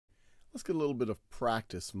Let's get a little bit of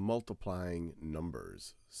practice multiplying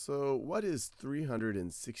numbers. So what is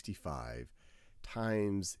 365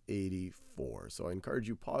 times 84? So I encourage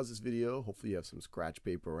you pause this video. Hopefully you have some scratch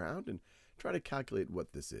paper around and try to calculate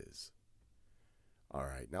what this is. All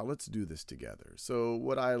right, now let's do this together. So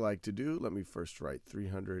what I like to do, let me first write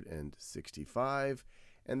 365,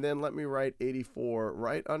 and then let me write 84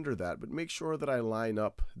 right under that, but make sure that I line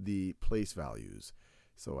up the place values.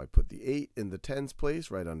 So I put the 8 in the tens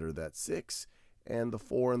place right under that 6, and the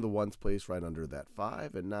 4 in the ones place right under that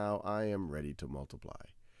 5, and now I am ready to multiply.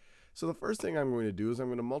 So the first thing I'm going to do is I'm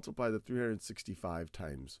going to multiply the 365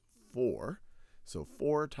 times 4. So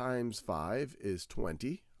 4 times 5 is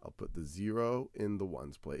 20. I'll put the 0 in the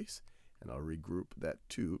ones place, and I'll regroup that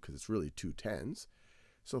 2 because it's really two tens.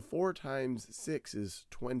 So 4 times 6 is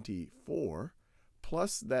 24,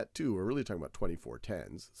 plus that 2, we're really talking about 24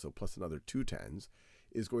 tens, so plus another 2 tens,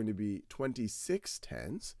 is going to be 26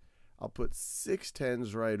 tens. I'll put 6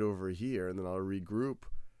 tens right over here, and then I'll regroup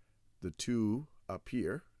the 2 up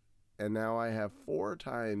here. And now I have 4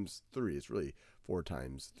 times 3, it's really 4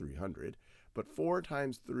 times 300, but 4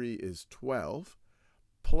 times 3 is 12,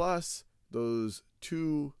 plus those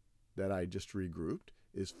 2 that I just regrouped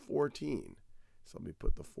is 14. So let me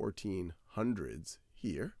put the 14 hundreds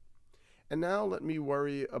here. And now let me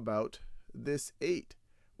worry about this 8.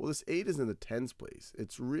 Well, this 8 is in the tens place.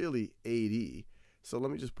 It's really 80. So let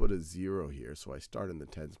me just put a 0 here. So I start in the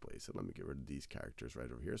tens place. And let me get rid of these characters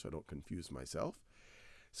right over here so I don't confuse myself.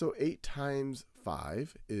 So 8 times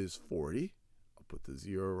 5 is 40. I'll put the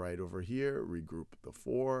 0 right over here, regroup the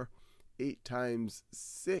 4. 8 times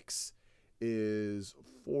 6 is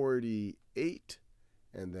 48.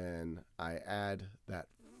 And then I add that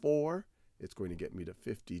 4. It's going to get me to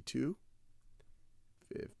 52.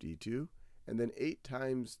 52. And then 8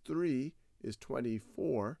 times 3 is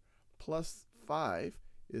 24, plus 5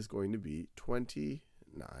 is going to be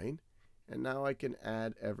 29. And now I can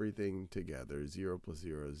add everything together. 0 plus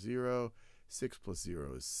 0 is 0. 6 plus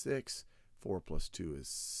 0 is 6. 4 plus 2 is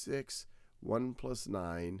 6. 1 plus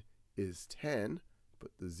 9 is 10.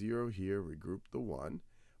 Put the 0 here, regroup the 1.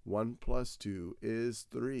 1 plus 2 is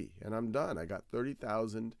 3. And I'm done. I got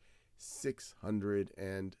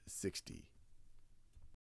 30,660.